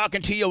 Good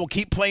talking to you. We'll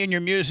keep playing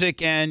your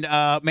music, and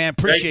man,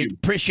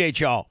 appreciate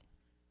y'all.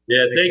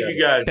 Yeah, thank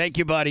you guys. Thank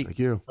you, buddy. Thank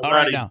you. All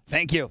right, now,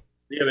 thank you.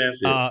 Yeah, man.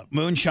 See you.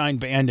 Moonshine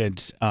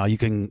Bandits. You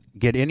can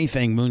get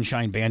anything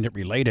Moonshine Bandit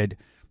related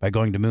by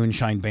going to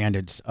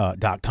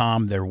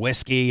moonshinebandits.com. Their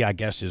whiskey, I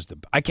guess,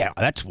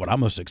 that's what I'm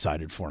most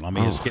excited for. Let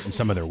me just getting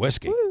some of their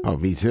whiskey. Oh,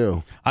 me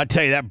too. I'll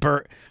tell you that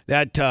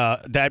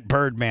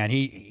bird man.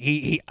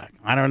 He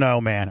I don't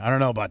know, man. I don't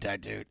know about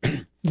that dude.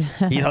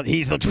 he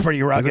looks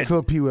pretty rugged. He looks a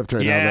little pee-whipped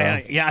right now,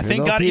 though. Yeah.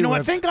 Thank God. You know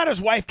what? Thank God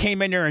his wife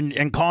came in there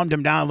and calmed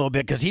him down a little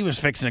bit, because he was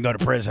fixing to go to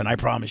prison. I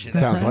promise you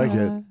that. Sounds like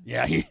it.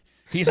 Yeah,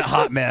 he's a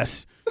hot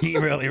mess. He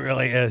really,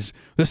 really is.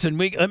 Listen,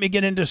 let me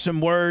get into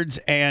some words,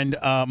 and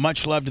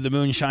much love to the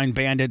Moonshine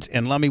Bandits,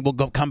 and Lummy will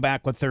come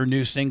back with their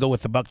new single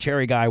with the Buck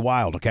Cherry guy,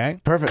 Wild, okay?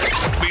 Perfect.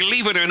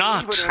 Believe it or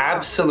not,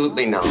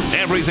 Absolutely not.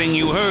 everything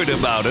you heard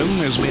about him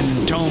has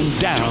been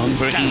toned down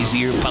for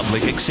easier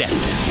public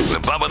acceptance.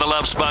 The Bubba the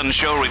Love Sponge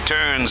Show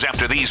returns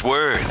after these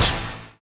words.